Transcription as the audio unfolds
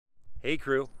Hey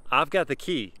crew, I've got the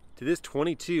key to this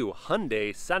 22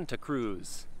 Hyundai Santa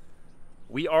Cruz.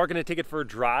 We are going to take it for a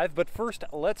drive, but first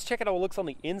let's check out how it looks on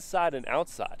the inside and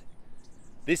outside.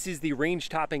 This is the range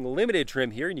topping limited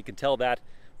trim here, and you can tell that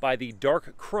by the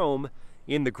dark chrome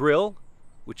in the grille,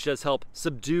 which does help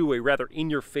subdue a rather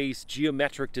in-your-face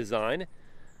geometric design.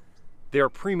 There are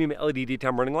premium LED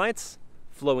daytime running lights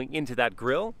flowing into that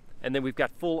grille, and then we've got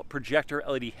full projector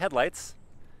LED headlights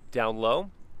down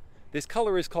low. This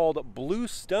color is called Blue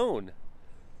Stone.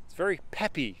 It's very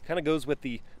peppy, kind of goes with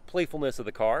the playfulness of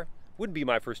the car. Wouldn't be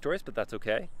my first choice, but that's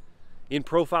okay. In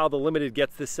profile, the Limited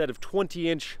gets this set of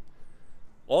 20-inch,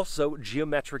 also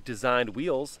geometric designed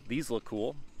wheels. These look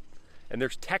cool. And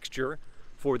there's texture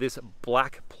for this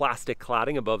black plastic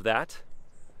cladding above that.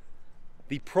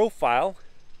 The profile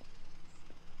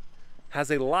has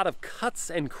a lot of cuts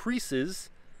and creases,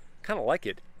 kind of like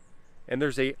it. And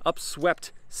there's a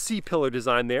upswept C-pillar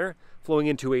design there, flowing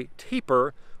into a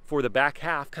taper for the back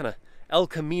half, kind of El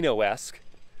Camino-esque.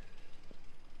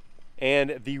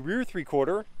 And the rear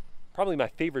three-quarter, probably my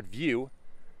favorite view.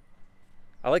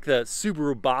 I like the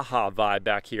Subaru Baja vibe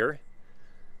back here.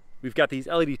 We've got these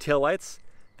LED taillights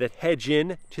that hedge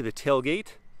in to the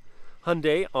tailgate.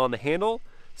 Hyundai on the handle,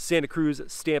 Santa Cruz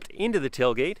stamped into the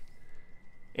tailgate.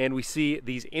 And we see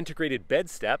these integrated bed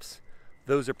steps.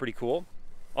 Those are pretty cool.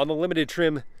 On the Limited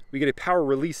trim, we get a power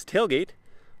release tailgate.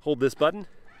 Hold this button.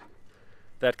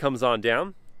 That comes on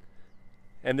down.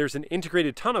 And there's an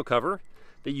integrated tonneau cover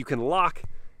that you can lock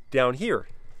down here.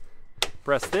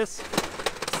 Press this,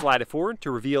 slide it forward to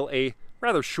reveal a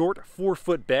rather short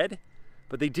 4-foot bed,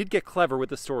 but they did get clever with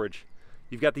the storage.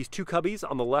 You've got these two cubbies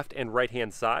on the left and right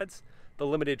hand sides. The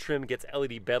Limited trim gets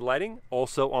LED bed lighting,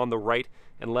 also on the right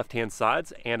and left hand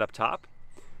sides and up top.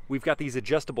 We've got these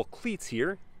adjustable cleats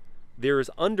here. There's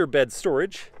underbed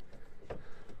storage,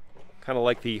 kind of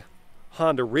like the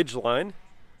Honda Ridgeline.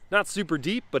 Not super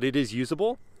deep, but it is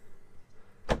usable.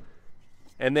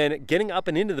 And then getting up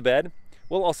and into the bed,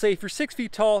 well, I'll say if you're 6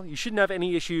 feet tall, you shouldn't have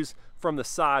any issues from the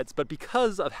sides, but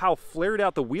because of how flared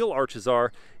out the wheel arches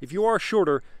are, if you are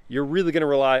shorter, you're really going to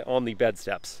rely on the bed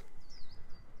steps.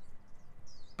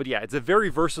 But yeah, it's a very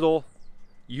versatile,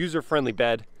 user-friendly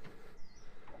bed.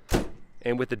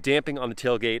 And with the damping on the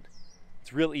tailgate,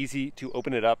 it's real easy to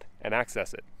open it up and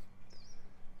access it.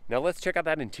 Now let's check out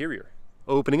that interior.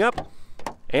 Opening up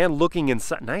and looking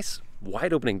inside. Nice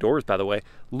wide opening doors, by the way.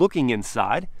 Looking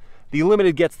inside, the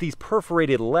Limited gets these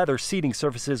perforated leather seating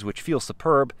surfaces, which feel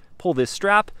superb. Pull this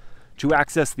strap to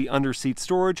access the under-seat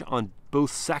storage on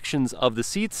both sections of the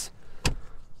seats.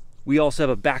 We also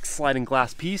have a back sliding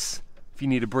glass piece if you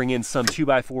need to bring in some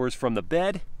 2x4s from the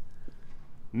bed.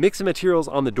 Mix of materials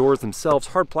on the doors themselves,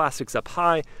 hard plastics up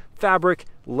high, fabric,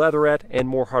 leatherette, and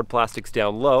more hard plastics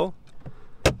down low.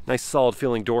 Nice solid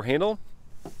feeling door handle.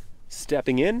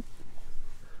 Stepping in.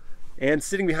 And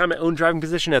sitting behind my own driving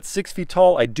position at 6 feet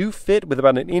tall, I do fit with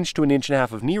about 1 inch to 1.5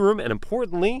 inches of knee room, and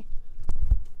importantly,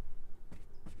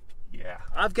 yeah,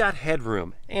 I've got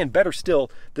headroom. And better still,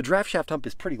 the drive shaft hump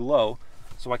is pretty low,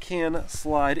 so I can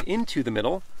slide into the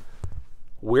middle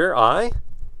where I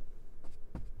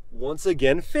once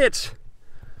again fit.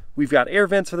 We've got air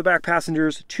vents for the back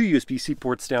passengers, 2 USB-C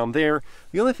ports down there.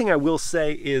 The only thing I will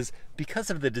say is because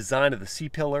of the design of the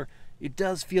C-pillar, it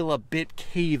does feel a bit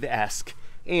cave-esque.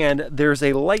 And there's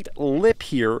a light lip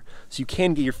here, so you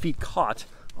can get your feet caught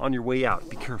on your way out.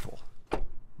 Be careful.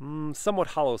 Somewhat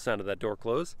hollow sound of that door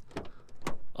close.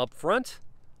 Up front,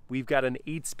 we've got an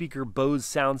 8-speaker BOSE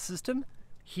sound system,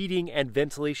 heating and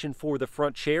ventilation for the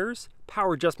front chairs,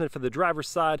 power adjustment for the driver's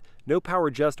side, no power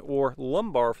adjust or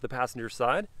lumbar for the passenger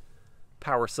side,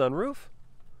 power sunroof.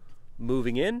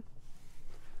 Moving in,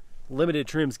 Limited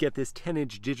trims get this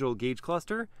 10-inch digital gauge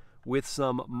cluster with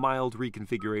some mild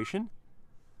reconfiguration.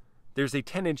 There's a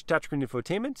 10-inch touchscreen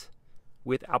infotainment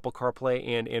with Apple CarPlay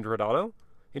and Android Auto.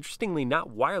 Interestingly, not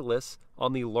wireless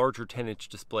on the larger 10-inch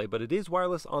display, but it is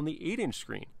wireless on the 8-inch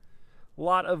screen. A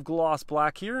lot of gloss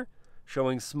black here,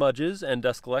 showing smudges and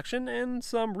dust collection and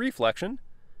some reflection.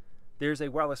 There's a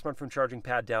wireless smartphone charging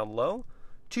pad down low,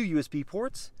 2 USB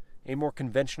ports, a more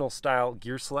conventional style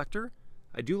gear selector.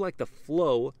 I do like the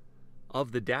flow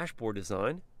of the dashboard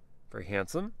design, very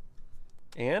handsome,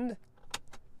 and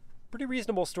pretty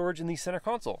reasonable storage in the center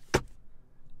console.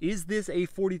 Is this a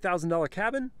 $40,000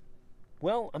 cabin?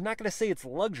 Well, I'm not going to say it's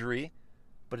luxury,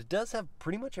 but it does have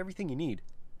pretty much everything you need.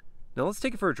 Now let's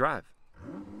take it for a drive.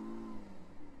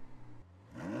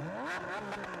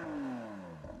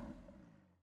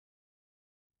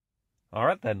 All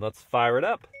right then, let's fire it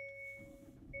up.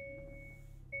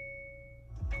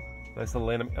 Nice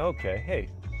little anim. Okay, hey,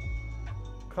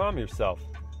 calm yourself.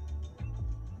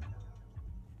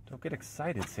 Don't get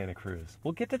excited, Santa Cruz.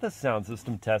 We'll get to the sound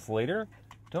system test later.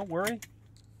 Don't worry.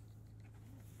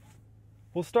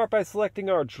 We'll start by selecting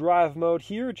our drive mode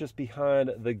here, just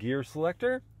behind the gear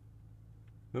selector.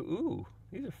 Ooh,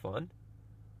 these are fun.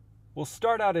 We'll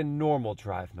start out in normal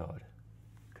drive mode,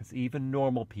 because even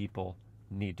normal people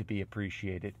need to be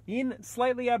appreciated in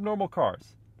slightly abnormal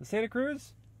cars. The Santa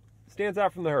Cruz stands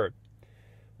out from the herd.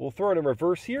 We'll throw it in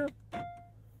reverse here,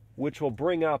 which will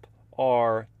bring up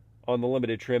our, on the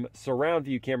limited trim, surround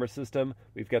view camera system.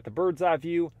 We've got the bird's eye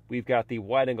view. We've got the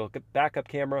wide angle backup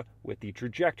camera with the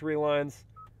trajectory lines.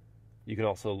 You can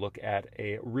also look at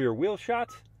a rear wheel shot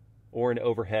or an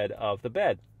overhead of the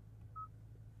bed.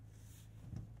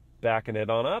 Backing it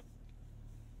on up.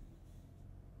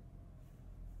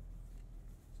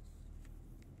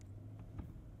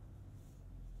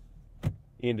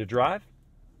 Into drive.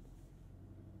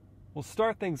 We'll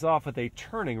start things off with a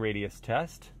turning radius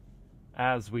test,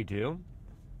 as we do.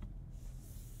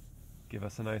 Give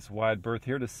us a nice wide berth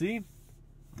here to see.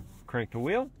 Crank the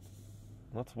wheel.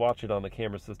 Let's watch it on the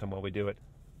camera system while we do it.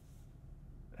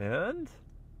 And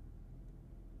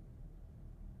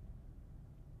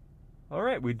all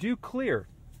right, we do clear.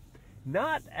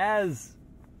 Not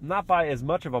by as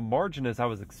much of a margin as I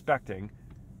was expecting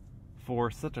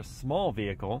for such a small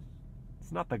vehicle.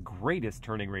 It's not the greatest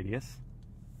turning radius.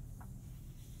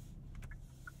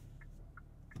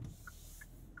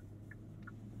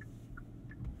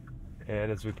 And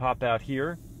as we pop out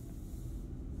here,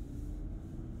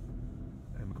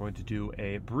 I'm going to do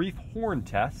a brief horn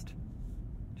test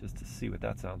just to see what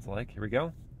that sounds like. Here we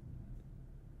go.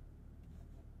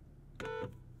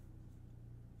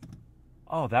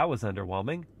 Oh, that was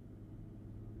underwhelming.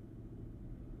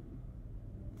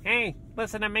 Hey,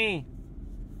 listen to me.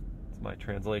 It's my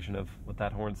translation of what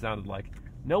that horn sounded like.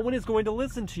 No one is going to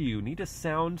listen to you. Need to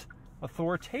sound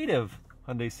authoritative,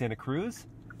 Hyundai Santa Cruz.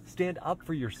 Stand up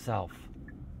for yourself.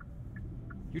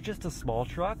 You're just a small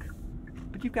truck,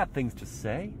 but you've got things to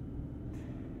say.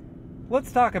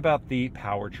 Let's talk about the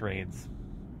powertrains.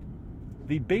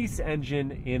 The base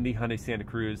engine in the Hyundai Santa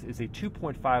Cruz is a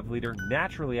 2.5-liter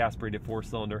naturally aspirated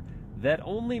 4-cylinder that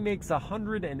only makes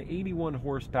 191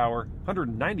 horsepower,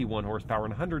 191 horsepower,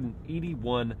 and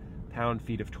 181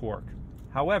 pound-feet of torque.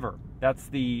 However, that's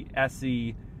the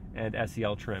SE and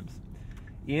SEL trims.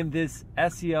 In this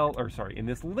in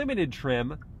this limited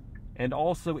trim, and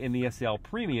also in the SEL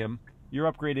Premium, you're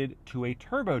upgraded to a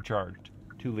turbocharged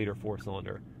 2-liter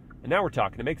 4-cylinder. And now we're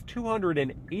talking. It makes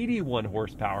 281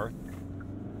 horsepower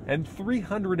and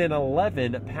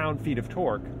 311 pound-feet of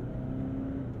torque.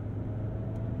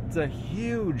 It's a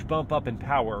huge bump up in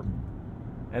power.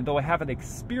 And though I haven't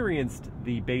experienced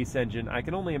the base engine, I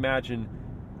can only imagine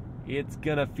it's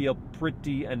gonna feel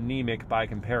pretty anemic by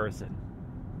comparison.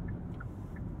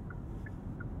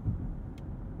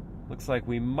 Looks like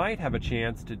we might have a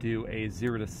chance to do a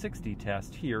 0 to 60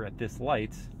 test here at this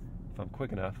light, if I'm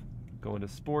quick enough. Go into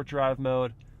sport drive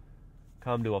mode,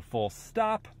 come to a full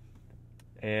stop,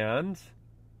 and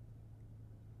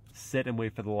sit and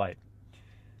wait for the light.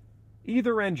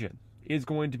 Either engine is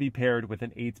going to be paired with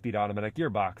an 8-speed automatic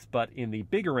gearbox, but in the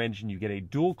bigger engine you get a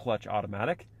dual clutch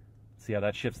automatic. See how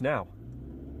that shifts now.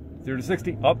 0 to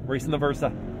 60, up, racing the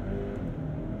Versa.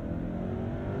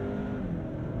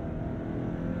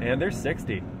 And there's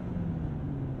 60.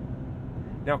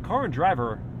 Now, Car and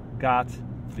Driver got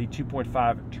the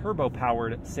 2.5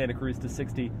 turbo-powered Santa Cruz to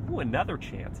 60. Ooh, another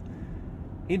chance.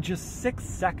 In just 6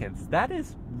 seconds. That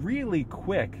is really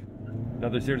quick.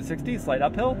 Another 0 to 60, slight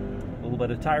uphill, a little bit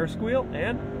of tire squeal,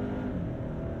 and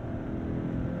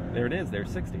there it is, there's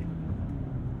 60.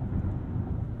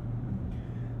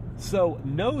 So,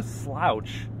 no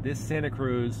slouch, this Santa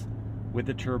Cruz with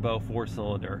the turbo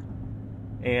 4-cylinder.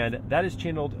 And that is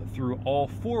channeled through all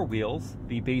 4 wheels.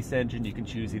 The base engine, you can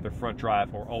choose either front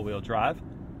drive or all-wheel drive.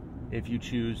 If you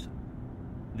choose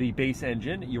the base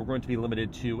engine, you're going to be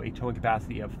limited to a towing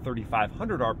capacity of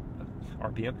 3,500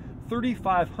 RPM,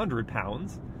 3,500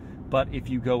 pounds. But if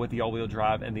you go with the all-wheel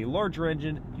drive and the larger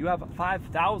engine, you have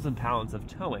 5,000 pounds of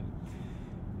towing.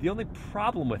 The only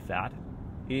problem with that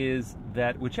is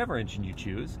that whichever engine you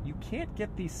choose, you can't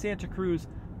get the Santa Cruz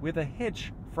with a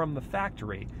hitch from the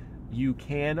factory. You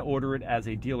can order it as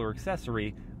a dealer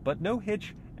accessory, but no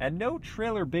hitch and no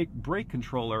trailer brake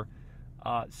controller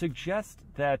suggest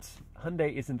that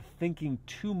Hyundai isn't thinking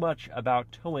too much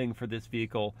about towing for this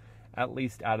vehicle, at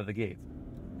least out of the gate.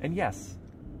 And yes,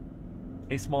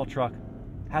 a small truck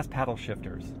has paddle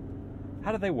shifters.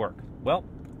 How do they work? Well,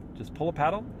 just pull a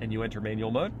paddle and you enter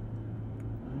manual mode.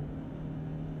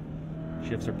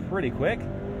 Shifts are pretty quick.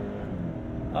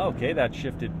 Okay, that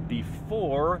shifted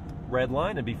before red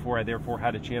line and before I therefore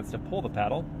had a chance to pull the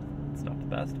paddle. It's not the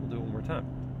best. We'll do it one more time.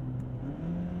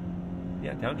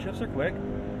 Yeah, downshifts are quick.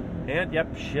 And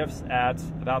yep, shifts at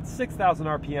about 6,000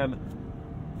 RPM,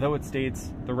 though it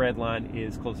states the red line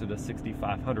is closer to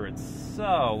 6,500.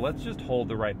 So let's just hold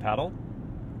the right pedal.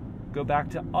 Go back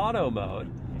to auto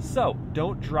mode. So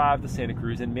don't drive the Santa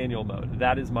Cruz in manual mode.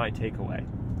 That is my takeaway.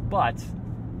 But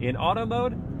in auto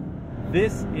mode,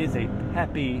 this is a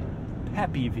peppy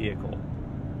vehicle.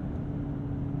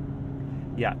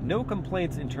 Yeah, no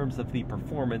complaints in terms of the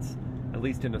performance, at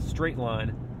least in a straight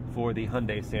line, for the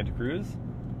Hyundai Santa Cruz.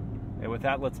 And with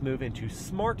that, let's move into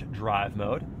smart drive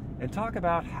mode and talk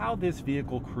about how this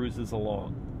vehicle cruises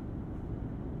along.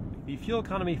 The fuel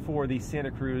economy for the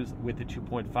Santa Cruz with the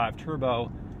 2.5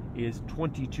 turbo is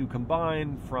 22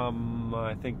 combined from,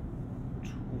 I think,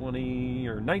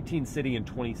 19 city and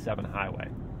 27 highway.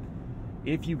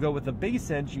 If you go with the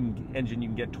base engine, you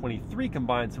can get 23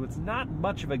 combined, so it's not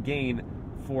much of a gain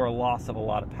for a loss of a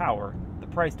lot of power. The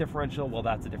price differential, well,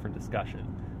 that's a different discussion.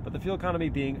 But the fuel economy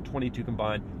being 22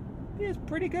 combined is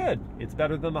pretty good. It's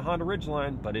better than the Honda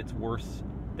Ridgeline, but it's worse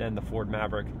than the Ford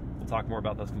Maverick. We'll talk more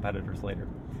about those competitors later.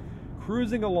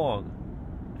 Cruising along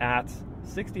at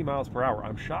 60 miles per hour,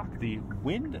 I'm shocked. The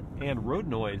wind and road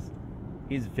noise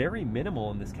is very minimal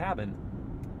in this cabin.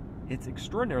 It's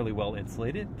extraordinarily well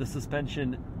insulated. The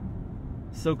suspension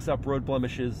soaks up road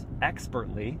blemishes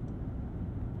expertly.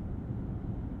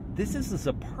 This is a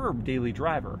superb daily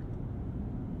driver.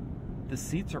 The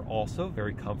seats are also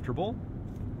very comfortable.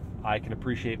 I can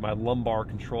appreciate my lumbar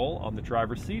control on the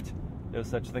driver's seat. No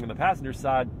such thing on the passenger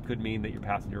side. Could mean that your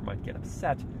passenger might get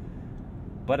upset.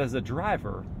 But as a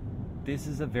driver, this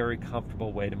is a very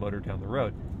comfortable way to motor down the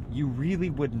road. You really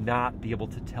would not be able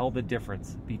to tell the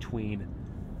difference between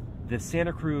the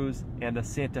Santa Cruz and the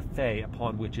Santa Fe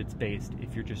upon which it's based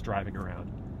if you're just driving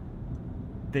around.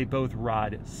 They both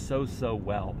ride so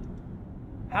well.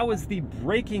 How is the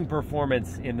braking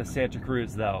performance in the Santa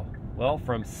Cruz though? Well,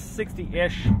 from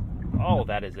 60-ish, oh,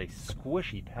 that is a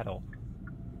squishy pedal.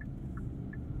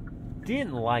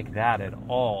 Didn't like that at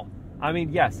all. I mean,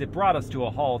 yes, it brought us to a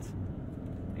halt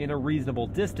in a reasonable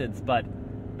distance, but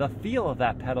the feel of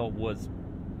that pedal was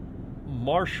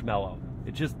marshmallow.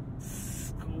 It just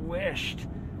squished.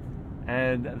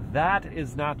 And that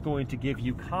is not going to give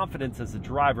you confidence as a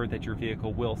driver that your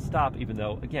vehicle will stop, even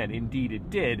though, again, indeed it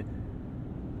did.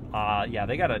 Yeah,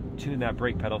 they got to tune that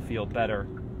brake pedal feel better.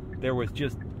 There was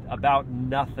just about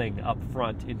nothing up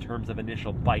front in terms of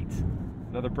initial bite.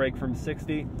 Another brake from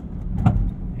 60.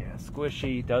 Yeah,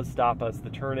 squishy, does stop us. The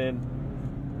turn-in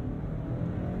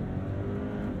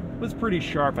was pretty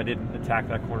sharp. I didn't attack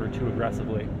that corner too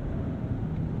aggressively.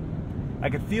 I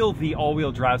could feel the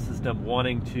all-wheel drive system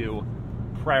wanting to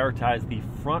prioritize the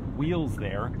front wheels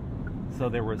there, so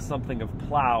there was something of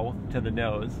plow to the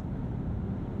nose.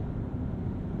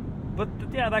 But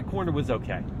yeah, that corner was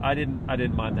okay. I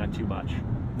didn't mind that too much.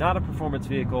 Not a performance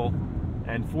vehicle,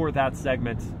 and for that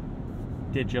segment,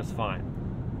 did just fine.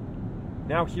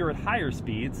 Now here at higher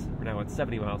speeds, we're now at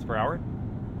 70 miles per hour.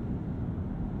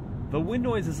 The wind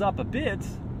noise is up a bit,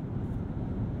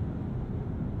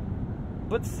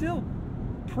 but still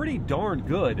pretty darn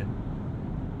good.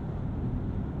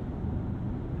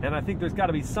 And I think there's got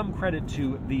to be some credit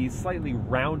to the slightly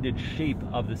rounded shape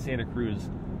of the Santa Cruz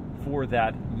for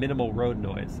that minimal road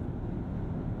noise.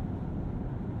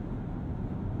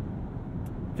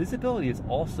 Visibility is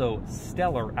also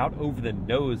stellar out over the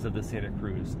nose of the Santa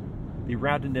Cruz. The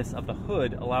roundedness of the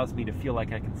hood allows me to feel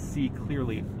like I can see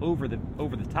clearly over the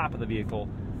top of the vehicle.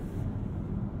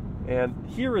 And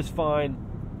here is fine.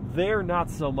 There,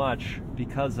 not so much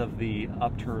because of the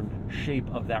upturned shape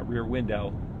of that rear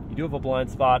window. You do have a blind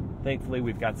spot. Thankfully,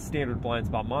 we've got standard blind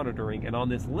spot monitoring, and on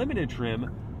this limited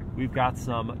trim, we've got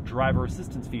some driver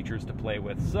assistance features to play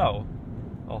with. So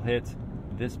I'll hit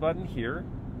this button here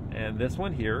and this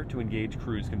one here to engage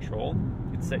cruise control.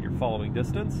 You can set your following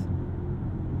distance.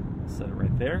 Set it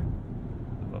right there.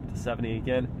 Move up to 70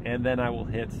 again, and then I will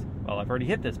hit, well, I've already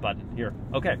hit this button here.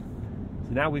 Okay,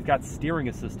 so now we've got steering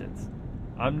assistance.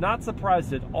 I'm not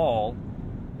surprised at all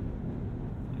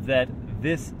that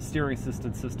this steering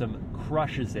assistance system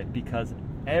crushes it, because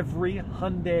every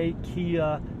Hyundai,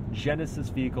 Kia, Genesis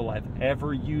vehicle I've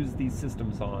ever used these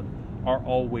systems on are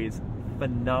always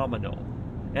phenomenal.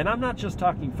 And I'm not just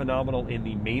talking phenomenal in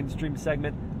the mainstream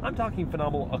segment, I'm talking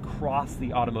phenomenal across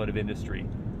the automotive industry.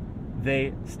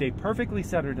 They stay perfectly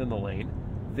centered in the lane.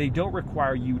 They don't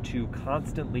require you to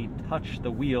constantly touch the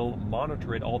wheel,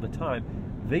 monitor it all the time.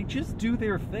 They just do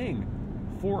their thing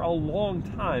for a long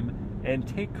time and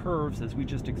take curves, as we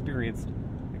just experienced,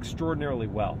 extraordinarily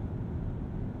well.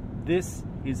 This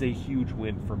is a huge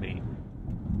win for me.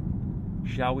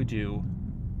 Shall we do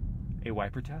a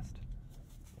wiper test.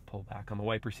 We'll pull back on the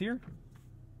wipers here.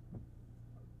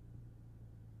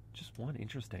 Just one,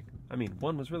 interesting. I mean,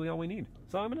 one was really all we need.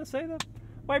 So I'm going to say that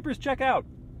wipers check out.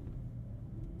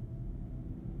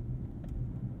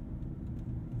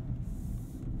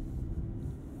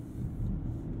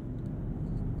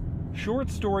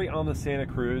 Short story on the Santa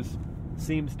Cruz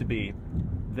seems to be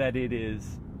that it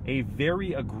is a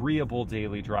very agreeable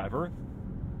daily driver.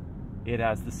 It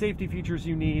has the safety features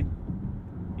you need.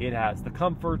 It has the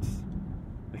comforts.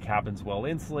 The cabin's well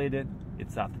insulated.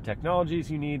 It's got the technologies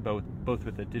you need, both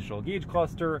with the digital gauge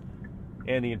cluster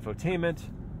and the infotainment.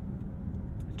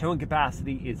 Towing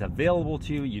capacity is available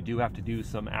to you. You do have to do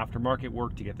some aftermarket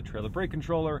work to get the trailer brake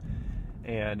controller,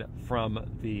 and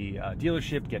from the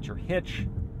dealership, get your hitch.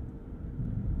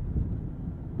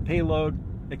 Payload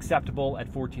acceptable at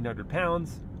 1,400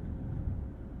 pounds.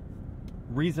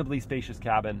 Reasonably spacious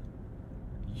cabin.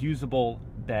 Usable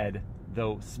bed,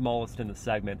 though smallest in the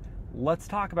segment. Let's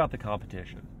talk about the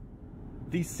competition.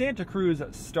 The Santa Cruz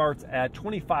starts at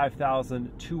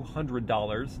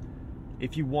 $25,200.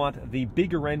 If you want the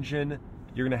bigger engine,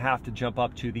 you're going to have to jump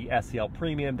up to the SEL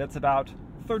Premium. That's about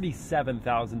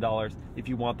 $37,000. If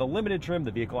you want the limited trim,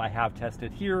 the vehicle I have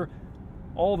tested here,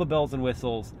 all the bells and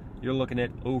whistles, you're looking at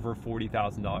over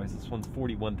 $40,000. This one's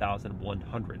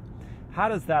 $41,100. How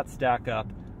does that stack up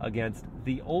against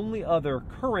the only other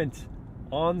current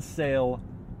on sale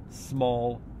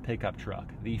small pickup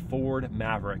truck, the Ford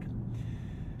Maverick?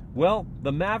 Well,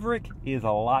 the Maverick is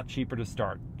a lot cheaper to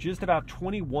start, just about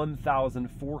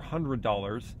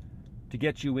 $21,400 to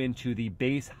get you into the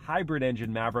base hybrid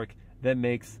engine Maverick that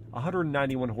makes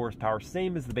 191 horsepower,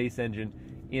 same as the base engine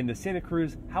in the Santa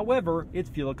Cruz. However, its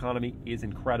fuel economy is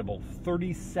incredible,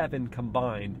 37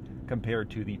 combined compared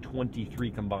to the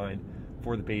 23 combined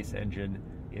for the base engine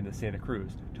in the Santa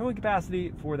Cruz. Towing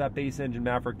capacity for that base engine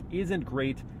Maverick isn't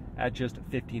great at just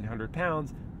 1,500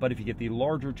 pounds, but if you get the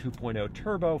larger 2.0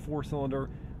 turbo 4-cylinder,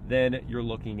 then you're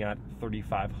looking at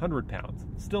 3,500 pounds.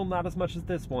 Still not as much as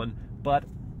this one, but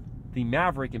the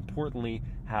Maverick, importantly,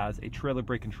 has a trailer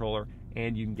brake controller,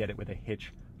 and you can get it with a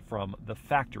hitch from the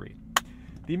factory.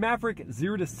 The Maverick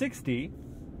 0 to 60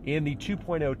 in the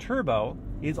 2.0 turbo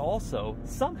is also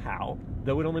somehow,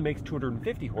 though it only makes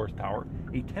 250 horsepower,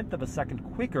 a tenth of a second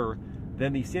quicker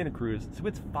than the Santa Cruz, so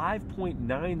it's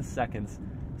 5.9 seconds,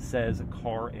 says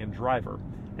Car and Driver.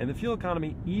 And the fuel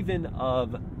economy, even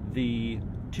of the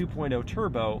 2.0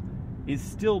 turbo, is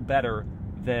still better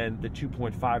than the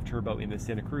 2.5 turbo in the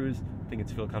Santa Cruz. I think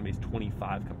its fuel economy is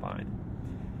 25 combined.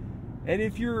 And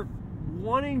if you're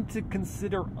wanting to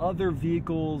consider other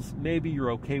vehicles, maybe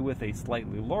you're okay with a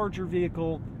slightly larger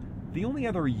vehicle, the only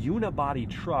other unibody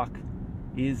truck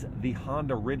is the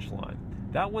Honda Ridgeline.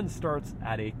 That one starts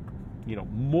at a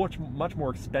much more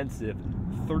expensive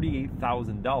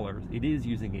 $38,000. It is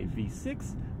using a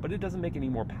V6, but it doesn't make any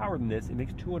more power than this. It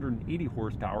makes 280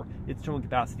 horsepower. Its towing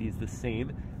capacity is the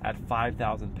same at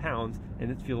 5,000 pounds,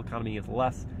 and its fuel economy is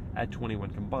less at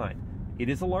 21 combined. It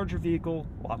is a larger vehicle,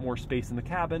 a lot more space in the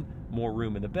cabin, more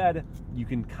room in the bed. You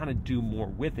can kind of do more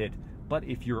with it. But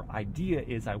if your idea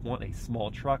is I want a small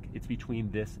truck, it's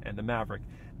between this and the Maverick.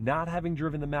 Not having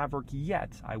driven the Maverick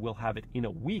yet, I will have it in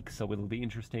a week, so it'll be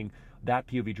interesting. That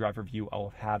POV driver view,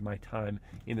 I'll have had my time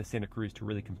in the Santa Cruz to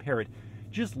really compare it.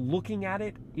 Just looking at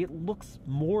it, it looks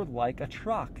more like a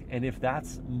truck. And if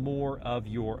that's more of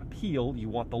your appeal, you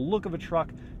want the look of a truck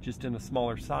just in a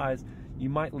smaller size, you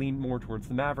might lean more towards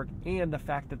the Maverick. And the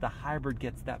fact that the hybrid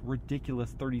gets that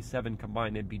ridiculous 37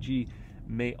 combined MPG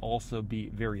may also be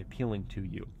very appealing to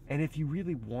you. And if you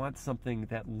really want something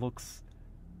that looks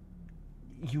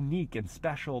unique and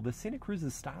special, the Santa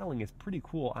Cruz's styling is pretty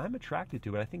cool. I'm attracted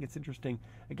to it. I think it's interesting.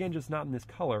 Again, just not in this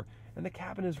color. And the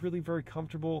cabin is really very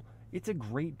comfortable. It's a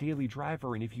great daily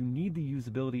driver. And if you need the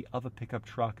usability of a pickup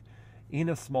truck in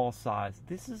a small size,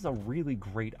 this is a really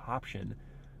great option.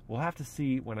 We'll have to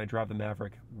see when I drive the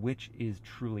Maverick which is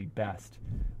truly best.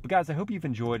 But guys, I hope you've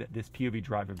enjoyed this POV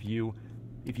drive review.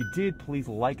 If you did, please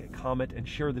like, comment, and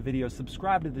share the video.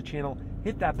 Subscribe to the channel.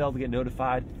 Hit that bell to get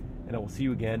notified. And I will see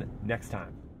you again next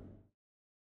time.